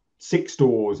 6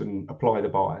 stores and apply the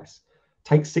bias.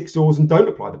 Take 6 stores and don't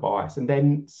apply the bias, and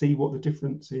then see what the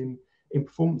difference in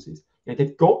performance is.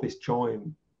 They've got this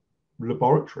giant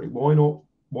laboratory. Why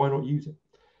not use it?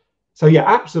 So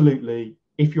absolutely.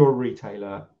 If you're a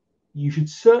retailer, you should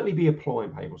certainly be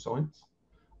applying behavioural science.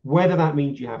 Whether that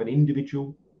means you have an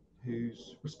individual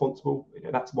who's responsible,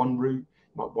 that's one route.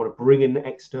 You might want to bring in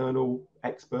external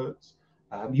experts.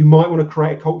 You might want to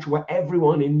create a culture where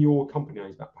everyone in your company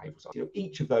knows about behavioural science.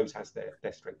 Each of those has their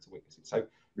strengths and weaknesses. So,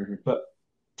 but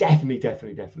definitely,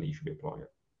 you should be applying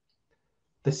it.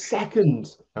 The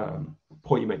second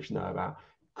point you mentioned there about,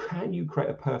 can you create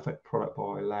a perfect product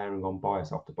by layering on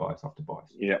bias after bias after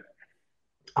bias?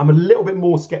 I'm a little bit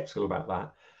more skeptical about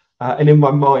that. And in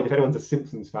my mind, if anyone's a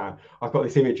Simpsons fan, I've got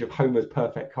this image of Homer's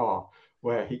perfect car,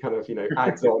 where he kind of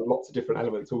adds on lots of different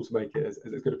elements all to make it as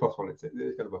good as possible. It's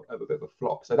kind of a bit of a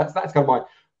flop. So that's kind of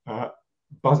my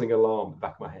buzzing alarm at the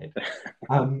back of my head.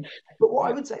 But what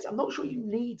I would say is, I'm not sure you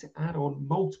need to add on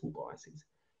multiple biases.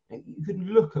 You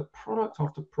can look at product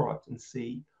after product and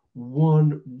see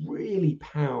one really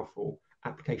powerful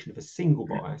application of a single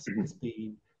bias has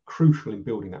been crucial in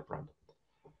building that brand.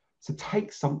 So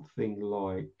take something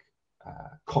like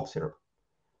cough syrup.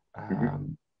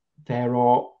 There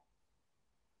are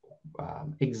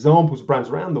examples of brands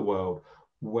around the world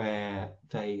where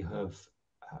they have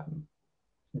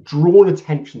drawn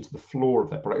attention to the flaw of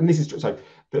their product. And this is so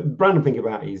the brand I'm thinking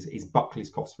about is Buckley's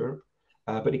cough syrup,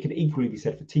 but it can equally be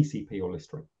said for TCP or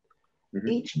Listerine.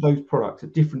 Each of those products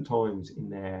at different times in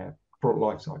their product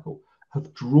life cycle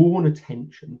have drawn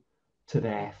attention to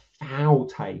their foul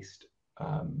taste,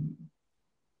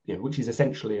 which is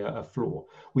essentially a flaw.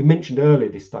 We mentioned earlier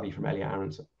this study from Elliot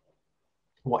Aronson.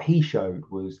 What he showed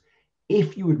was,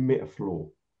 if you admit a flaw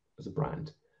as a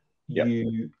brand,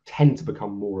 you tend to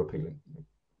become more appealing.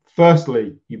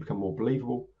 Firstly, you become more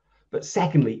believable. But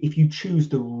secondly, if you choose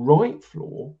the right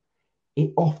flaw,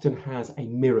 it often has a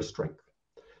mirror strength.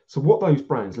 So what those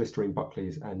brands, Listerine,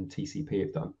 Buckley's and TCP,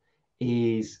 have done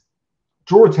is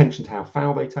draw attention to how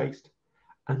foul they taste.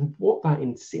 And what that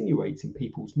insinuates in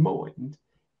people's mind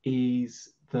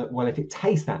is that, well, if it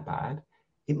tastes that bad,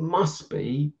 it must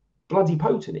be bloody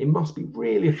potent. It must be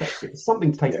really effective. For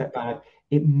something to taste that bad,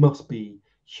 it must be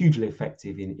hugely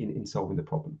effective in solving the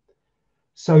problem.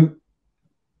 So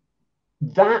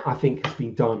that, I think, has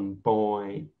been done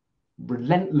by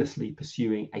relentlessly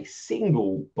pursuing a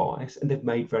single bias, and they've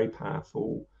made very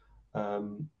powerful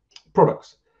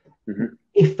products.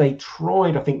 If they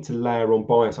tried, I think, to layer on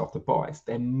bias after bias,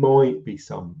 there might be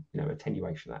some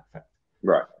attenuation of that effect.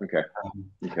 Okay.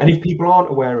 And if people aren't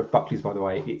aware of Buckley's, by the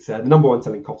way, it's the number one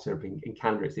selling cough syrup in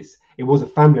Canada. It was a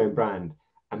family-owned brand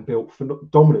and built for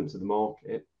dominance of the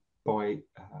market by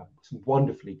some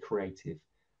wonderfully creative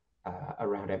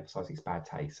around emphasizing its bad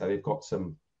taste. So they've got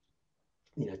some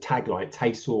tagline, it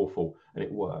tastes awful and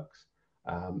it works.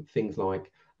 Things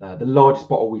like the largest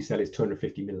bottle we sell is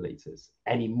 250 milliliters.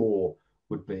 Any more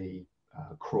would be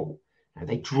cruel. And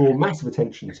they draw massive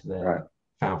attention to their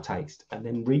foul taste and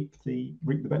then reap the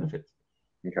benefits.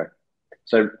 Okay.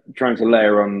 So trying to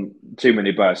layer on too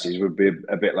many biases would be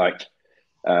a bit like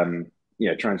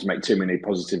trying to make too many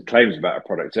positive claims about a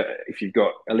product. If you've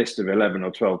got a list of 11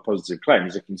 or 12 positive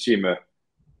claims, a consumer,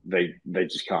 they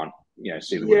just can't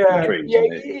see the wood from the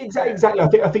trees.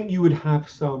 Exactly. I think you would have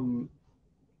some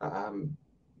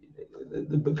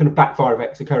the kind of backfire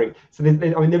effects occurring. So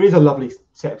there is a lovely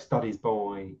set of studies by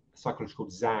a psychologist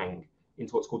called Zhang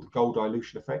into what's called the goal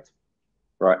dilution effect.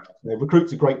 Right. So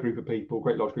recruits a great large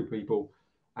group of people,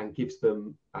 and gives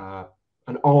them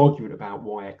an argument about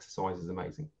why exercise is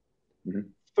amazing.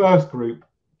 First group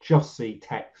just see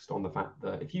text on the fact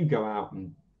that if you go out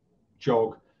and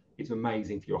jog, it's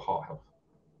amazing for your heart health.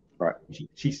 Right.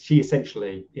 She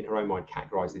essentially, in her own mind,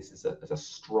 categorized this as a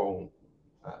strong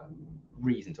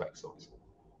reason to exercise.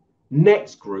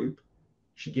 Next group,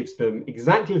 she gives them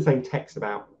exactly the same text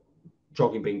about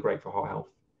jogging being great for heart health.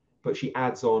 but she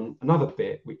adds on another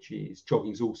bit, which is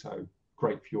jogging is also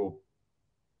great for your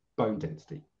bone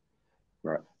density.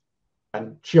 Right.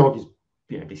 And she argues,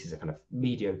 this is a kind of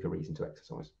mediocre reason to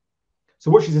exercise. So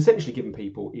what she's essentially given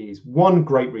people is one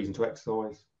great reason to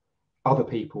exercise, other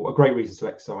people a great reason to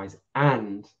exercise,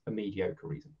 and a mediocre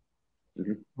reason.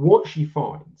 Mm-hmm. What she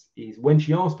finds is when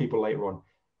she asks people later on,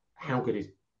 how good is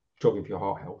jogging for your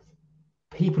heart health?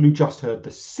 People who just heard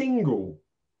the single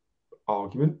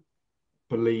argument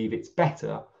believe it's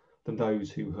better than those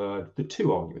who heard the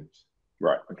two arguments.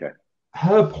 Right. Okay.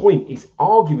 Her point is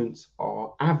arguments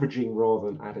are averaging rather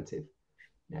than additive.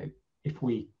 If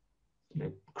we,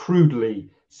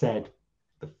 crudely said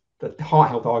the heart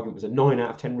health argument was a 9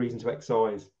 out of 10 reason to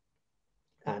exercise,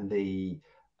 and the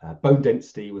bone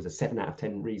density was a 7 out of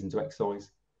 10 reason to exercise.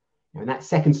 In that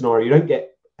second scenario, you don't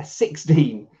get a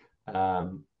 16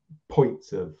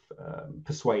 points of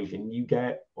persuasion. You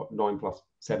get 9 plus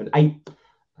 7, 8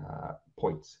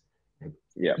 points.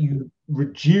 Yeah. You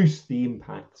reduce the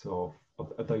impact of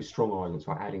those strong arguments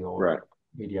by adding on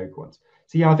mediocre ones.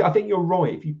 So I think you're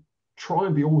right. If you try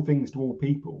and be all things to all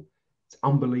people, it's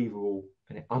unbelievable,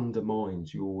 and it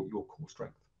undermines your core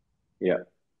strength. Yeah.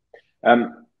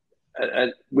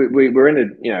 We're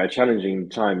in a challenging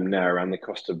time now around the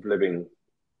cost of living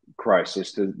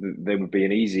crisis. There would be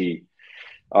an easy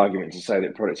argument to say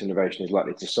that product innovation is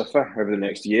likely to suffer over the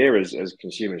next year as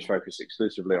consumers focus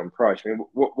exclusively on price. I mean,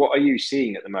 what are you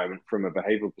seeing at the moment from a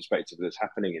behavioural perspective that's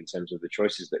happening in terms of the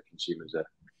choices that consumers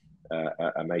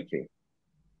are making?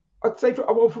 I'd say,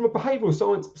 from a behavioural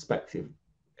science perspective,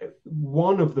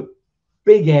 one of the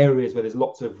big areas where there's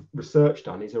lots of research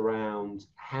done is around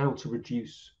how to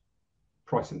reduce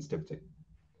price sensitivity.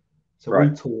 So we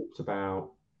talked about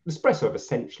Nespresso have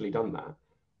essentially done that.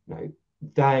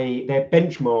 Their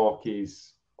benchmark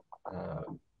is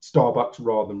Starbucks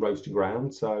rather than roast and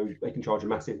ground, so they can charge a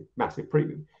massive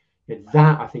premium.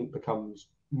 That I think becomes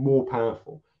more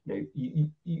powerful. You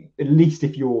at least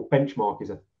if your benchmark is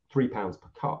a £3 per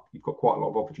cup, you've got quite a lot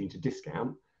of opportunity to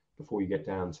discount before you get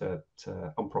down to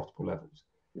unprofitable levels.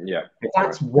 Yeah,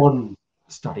 that's one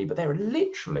study, but there are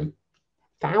literally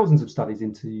thousands of studies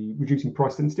into reducing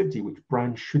price sensitivity, which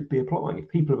brands should be applying. If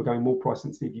people are going more price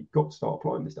sensitive, you've got to start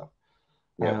applying this stuff.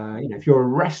 Yeah. If you're a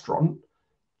restaurant,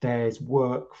 there's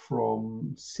work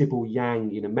from Sybil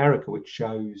Yang in America, which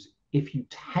shows if you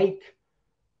take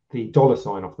the dollar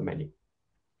sign off the menu,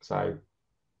 so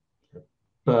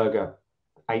burger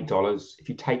 $8, if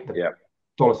you take the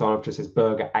dollar sign off, just says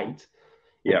burger 8,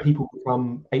 people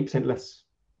become 8% less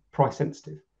price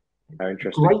sensitive. How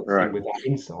interesting. The great thing with that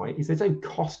insight is there's no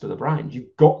cost to the brand.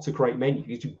 You've got to create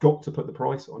menus, you've got to put the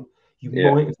price on. You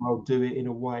might as well do it in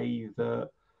a way that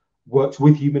works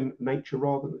with human nature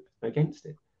rather than against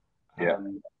it.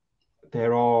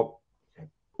 There are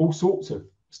all sorts of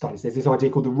studies. There's this idea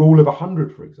called the rule of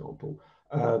 100, for example,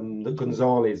 that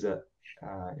Gonzalez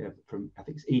from, I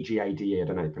think it's EGADE, I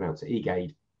don't know how to pronounce it,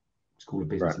 EGADE School of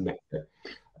Business in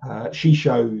Mexico. She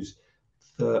shows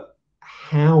that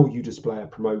how you display a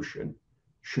promotion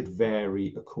should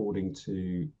vary according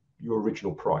to your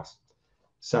original price.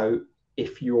 So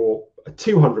if you're a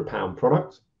 £200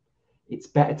 product, it's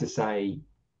better to say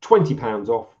 £20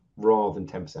 off rather than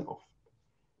 10% off.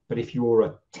 But if you're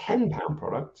a £10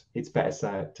 product, it's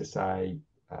better to say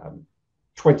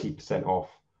 20% off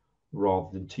rather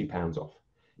than £2 off.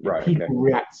 People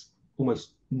react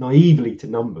almost naively to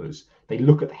numbers. They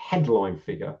look at the headline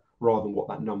figure rather than what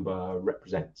that number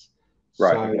represents.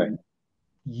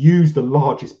 Use the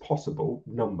largest possible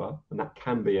number, and that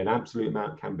can be an absolute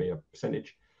amount, can be a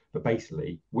percentage, but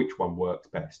basically which one works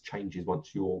best changes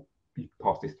once you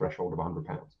pass this threshold of £100.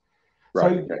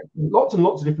 Lots and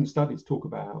lots of different studies talk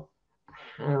about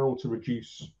how to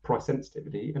reduce price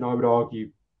sensitivity, and I would argue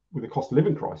with the cost of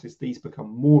living crisis, these become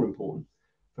more important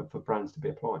for brands to be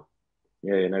applying.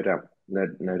 Yeah, no doubt,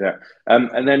 no doubt.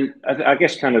 And then I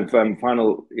guess kind of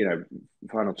final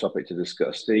topic to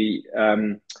discuss.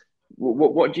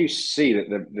 What do you see that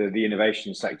the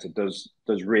innovation sector does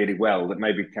really well that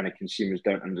maybe kind of consumers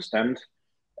don't understand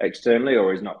externally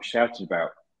or is not shouted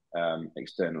about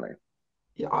externally?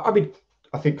 Yeah, I mean,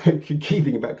 I think the key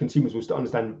thing about consumers was to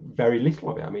understand very little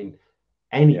of it. I mean,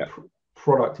 any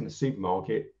product in the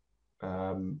supermarket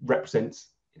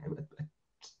represents a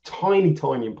tiny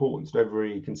importance to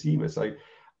every consumer. So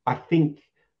I think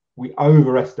we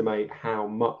overestimate how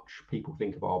much people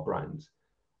think of our brands.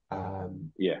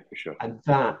 For sure. And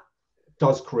that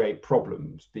does create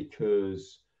problems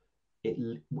because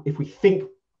if we think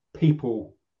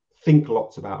people think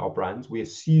lots about our brands, we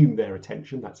assume their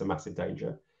attention. That's a massive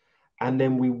danger. And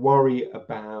then we worry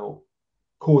about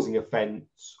causing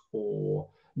offense or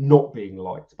not being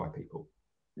liked by people.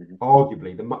 Mm-hmm.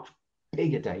 Arguably, the much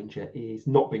bigger danger is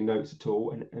not being noticed at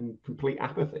all and complete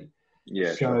apathy.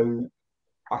 Yeah, so sure.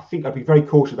 I think I'd be very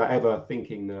cautious about ever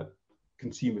thinking that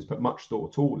consumers put much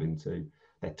thought at all into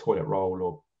their toilet roll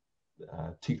or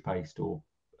toothpaste or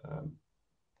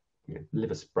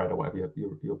liver spread or whatever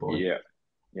you're buying.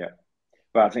 Yeah.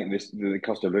 But I think the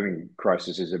cost of living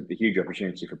crisis is a huge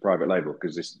opportunity for private label,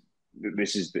 because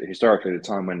this is historically the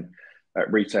time when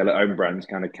retailer own brands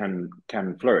kind of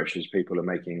can flourish, as people are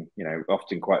making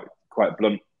often quite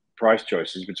blunt price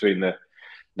choices between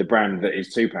the brand that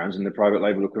is £2 and the private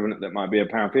label equivalent that might be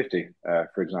 £1.50,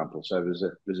 for example. So there's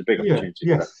a big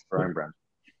opportunity for own brand.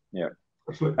 Yeah,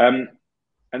 absolutely.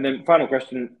 And then final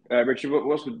question, Richard,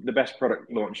 what's the best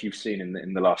product launch you've seen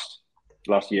in the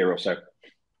last year or so?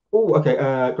 Oh, okay.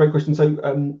 Great question.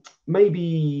 So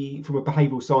maybe from a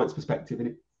behavioural science perspective,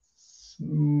 and it's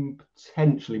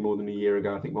potentially more than a year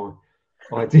ago. I think my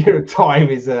idea of time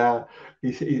is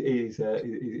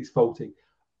faulty.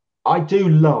 I do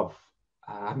love.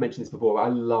 I've mentioned this before. I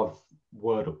love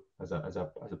Wordle as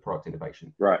a product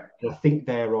innovation. Right. And I think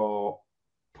there are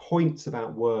points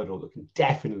about Wordle that can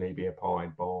definitely be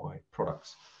applied by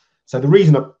products. So the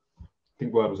reason I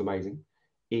think Wordle's amazing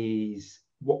is,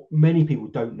 what many people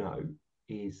don't know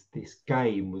is this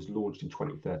game was launched in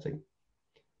 2013.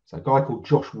 So a guy called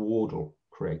Josh Wardle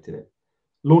created it,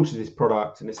 launches this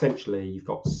product, and essentially you've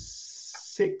got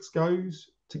 6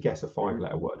 goes to guess a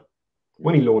 5-letter word.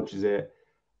 When he launches it,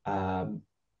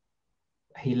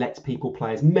 he lets people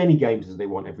play as many games as they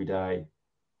want every day,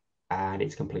 and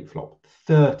it's a complete flop.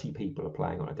 30 people are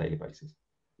playing on a daily basis.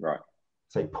 Right.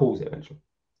 So he pulls it eventually.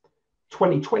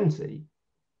 2020,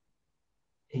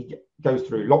 he goes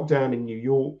through lockdown in New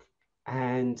York,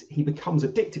 and he becomes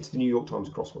addicted to the New York Times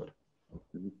crossword.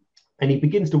 Mm-hmm. And he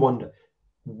begins to wonder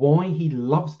why he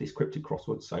loves this cryptic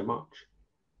crossword so much.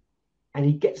 And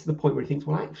he gets to the point where he thinks,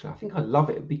 well, actually, I think I love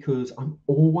it because I'm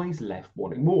always left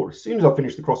wanting more. As soon as I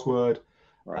finish the crossword,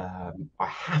 right, I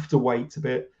have to wait a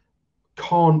bit.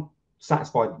 Can't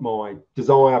satisfy my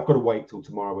desire. I've got to wait till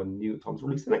tomorrow when the New York Times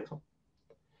release the next one.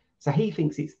 So he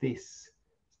thinks it's this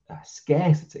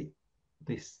scarcity,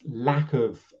 this lack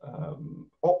of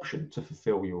option to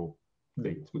fulfill your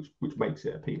needs, which makes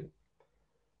it appealing.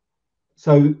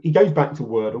 So he goes back to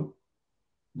Wordle,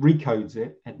 recodes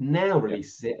it, and now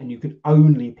releases it, and you can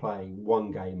only play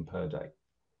 1 game per day.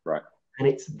 Right. And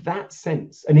it's that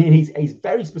sense, and he's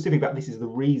very specific about this is the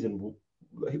reason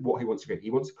what he wants to create.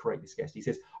 He wants to create this scarcity. He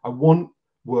says, I want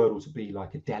Wordle to be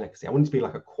like a delicacy. I want it to be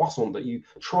like a croissant that you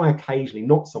try occasionally,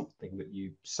 not something that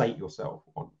you sate yourself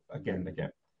on again and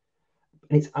again.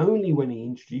 And it's only when he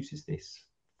introduces this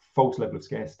false level of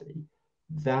scarcity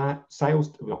that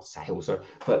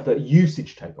that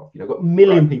usage take off. Got a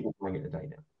million people playing it a day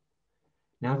now.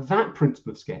 Now that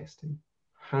principle of scarcity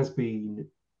has been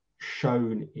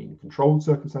shown in controlled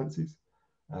circumstances.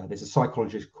 There's a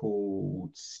psychologist called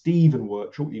Stephen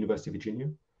Wirtschall at the University of Virginia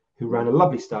who ran a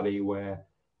lovely study where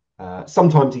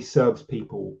sometimes he serves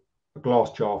people a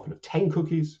glass jar full of 10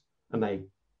 cookies and they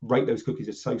rate those cookies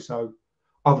as so-so.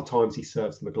 Other times he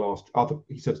serves them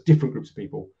he serves different groups of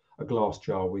people a glass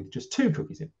jar with just 2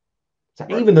 cookies in. So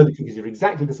even though the cookies are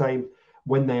exactly the same,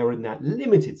 when they are in that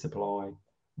limited supply,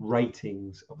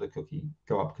 ratings of the cookie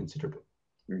go up considerably,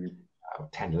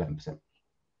 10, 11%.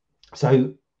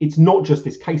 So it's not just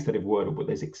this case study of Wordle, but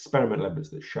there's experimental evidence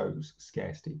that shows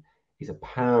scarcity is a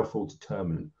powerful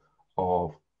determinant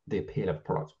of the appeal of a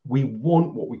product. We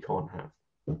want what we can't have.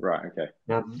 Right, okay.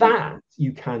 Now that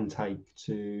you can take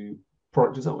to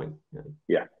product design.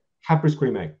 Yeah. Cadbury's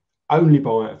Cream Egg, only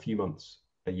buy it a few months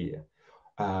a year.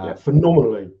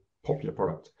 Phenomenally popular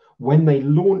product. When they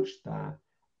launched that,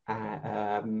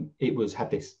 it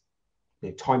had this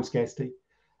time scarcity.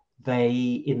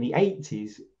 They, in the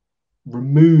 80s,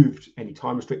 removed any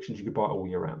time restrictions. You could buy it all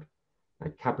year round.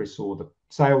 And Cadbury saw the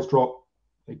sales drop.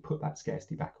 They put that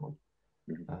scarcity back on.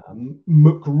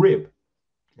 McRib,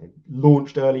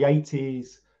 launched early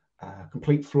 80s,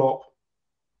 complete flop.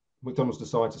 McDonald's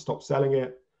decided to stop selling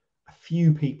it. A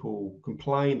few people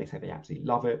complain. They say they absolutely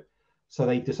love it. So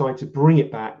they decided to bring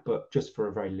it back, but just for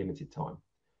a very limited time.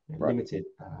 Limited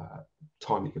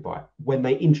time you could buy it. When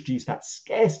they introduced that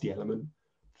scarcity element,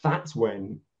 that's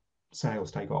when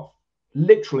sales take off.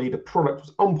 Literally, the product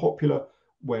was unpopular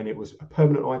when it was a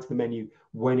permanent item on the menu.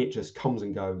 When it just comes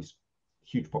and goes,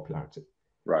 huge popularity.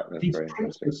 Right. That's These very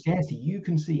principles of scarcity you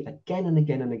can see again and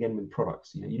again and again with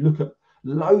products. You look at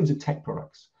loads of tech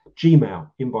products. Gmail,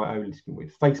 invite only to begin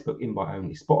with. Facebook, invite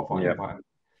only. Spotify, invite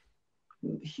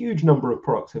only. A huge number of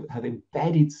products have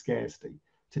embedded scarcity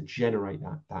to generate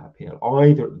that appeal,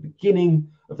 either at the beginning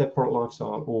of their product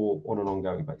lifestyle or on an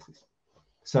ongoing basis.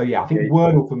 So yeah, I think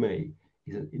Wordle for me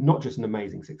is not just an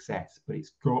amazing success, but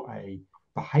it's got a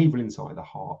behavioural insight at the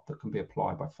heart that can be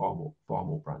applied by far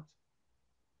more brands.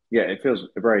 Yeah, it feels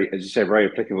very, as you say, very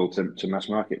applicable to mass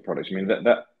market products. I mean,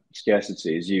 that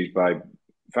scarcity is used by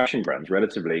fashion brands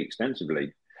relatively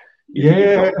extensively.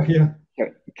 Yeah.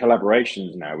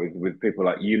 Collaborations now with people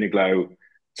like Uniqlo,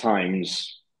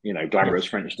 Times, glamorous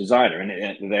French designer,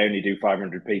 and they only do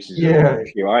 500 pieces of a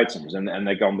few items, and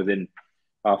they're gone within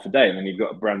half a day. And then you've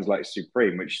got brands like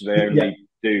Supreme, which they only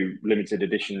do limited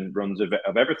edition runs of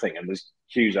everything, and there's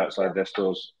queues outside their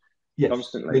stores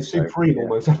constantly. The Supreme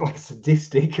almost have like a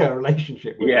sadistic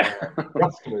relationship with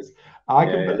customers. I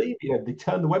can believe they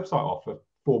turn the website off for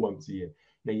 4 months a year.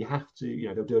 You have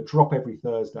to, they'll do a drop every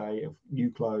Thursday of new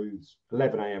clothes,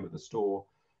 11 a.m. at the store.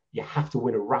 You have to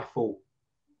win a raffle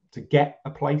to get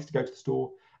a place to go to the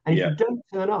store. And if you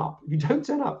don't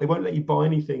turn up, they won't let you buy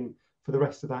anything for the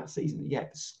rest of that season. The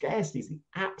scarcity is the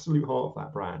absolute heart of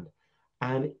that brand.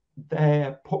 And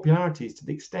their popularity is to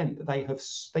the extent that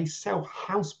they sell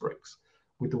house bricks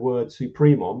with the word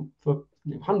Supreme on for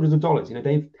hundreds of dollars.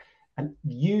 They've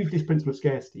used this principle of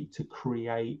scarcity to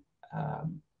create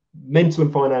mental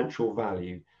and financial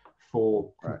value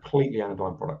for completely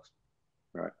anodyne products.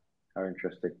 Right. How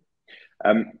interesting.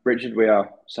 Richard, we are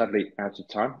sadly out of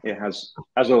time. It has,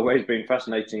 as always, been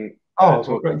fascinating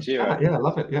talking to you. Yeah, I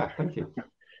love it. Yeah, thank you.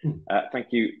 Thank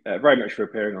you very much for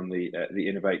appearing on the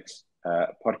Innovate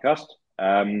podcast.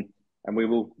 And we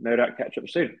will no doubt catch up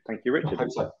soon. Thank you, Richard. I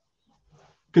hope so.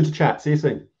 Good to chat. See you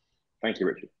soon. Thank you,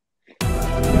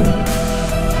 Richard.